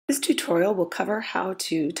tutorial will cover how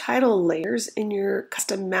to title layers in your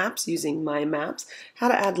custom maps using My Maps, how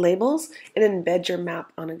to add labels, and embed your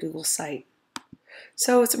map on a Google site.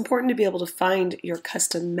 So it's important to be able to find your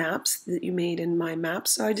custom maps that you made in My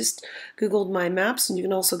Maps. So I just Googled My Maps, and you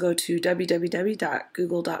can also go to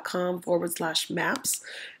www.google.com/maps,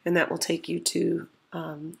 and that will take you to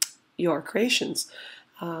your creations.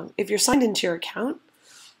 If you're signed into your account,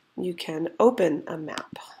 you can open a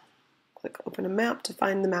map. Click Open a Map to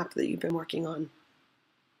find the map that you've been working on.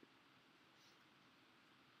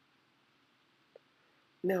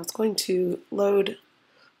 Now it's going to load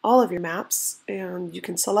all of your maps, and you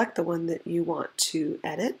can select the one that you want to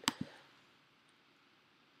edit.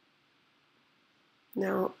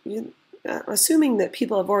 Now, assuming that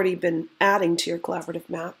people have already been adding to your collaborative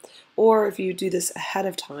map, or if you do this ahead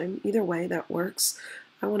of time, either way that works,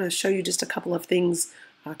 I want to show you just a couple of things,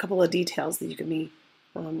 a couple of details that you can be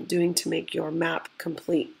doing to make your map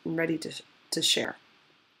complete and ready to share.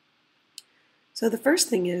 So the first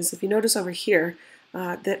thing is, if you notice over here,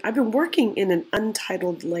 that I've been working in an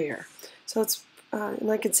untitled layer. So it's,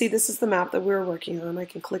 and I can see this is the map that we were working on. I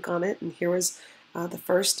can click on it, and here was the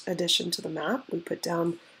first addition to the map. We put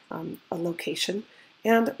down a location.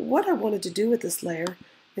 And what I wanted to do with this layer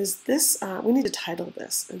is this, we need to title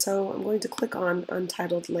this. And so I'm going to click on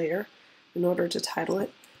Untitled Layer in order to title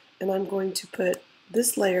it. And I'm going to put,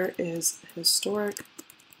 this layer is Historic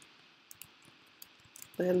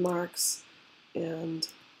Landmarks and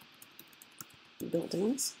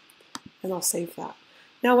Buildings, and I'll save that.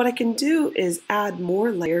 Now what I can do is add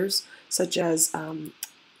more layers, such as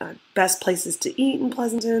best places to eat in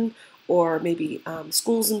Pleasanton, or maybe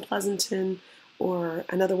schools in Pleasanton, or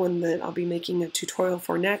another one that I'll be making a tutorial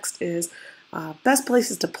for next is best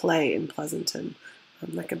places to play in Pleasanton.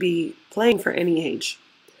 That could be playing for any age.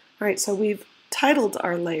 All right, so we've titled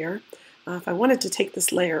our layer. If I wanted to take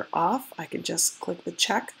this layer off, I could just click the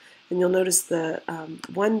check, and you'll notice the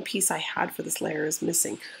one piece I had for this layer is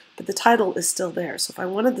missing, but the title is still there. So if I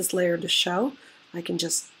wanted this layer to show, I can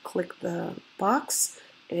just click the box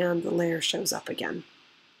and the layer shows up again.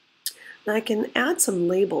 Now I can add some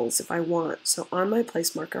labels if I want. So on my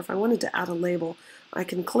place marker, if I wanted to add a label, I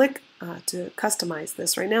can click to customize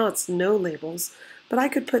this. Right now it's no labels, but I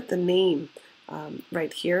could put the name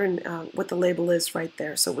right here and what the label is right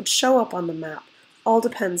there. So it would show up on the map. All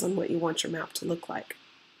depends on what you want your map to look like.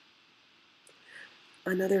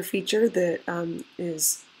 Another feature that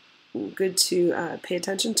is good to pay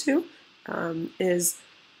attention to is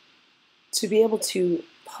to be able to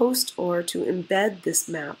post or to embed this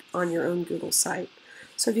map on your own Google site.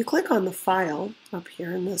 So if you click on the file up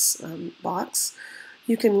here in this box,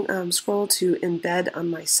 you can scroll to Embed on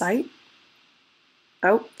My Site.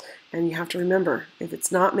 Oh, and you have to remember, if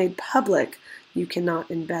it's not made public, you cannot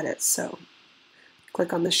embed it. So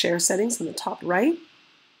click on the Share settings in the top right.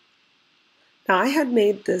 Now I had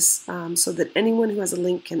made this so that anyone who has a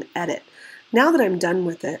link can edit. Now that I'm done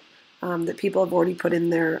with it, that people have already put in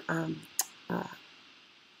their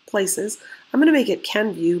places, I'm going to make it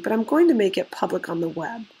can view, but I'm going to make it public on the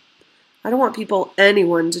web. I don't want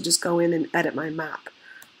anyone to just go in and edit my map.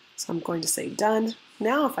 So I'm going to say done.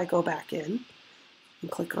 Now if I go back in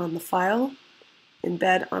and click on the file,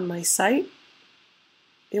 Embed on My Site,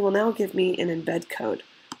 it will now give me an embed code.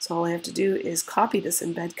 So all I have to do is copy this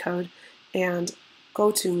embed code and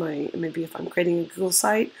go to maybe if I'm creating a Google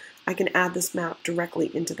site, I can add this map directly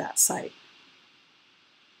into that site.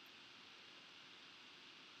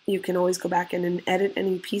 You can always go back in and edit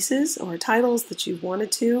any pieces or titles that you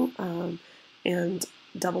wanted to, and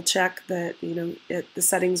double check that the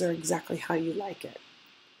settings are exactly how you like it.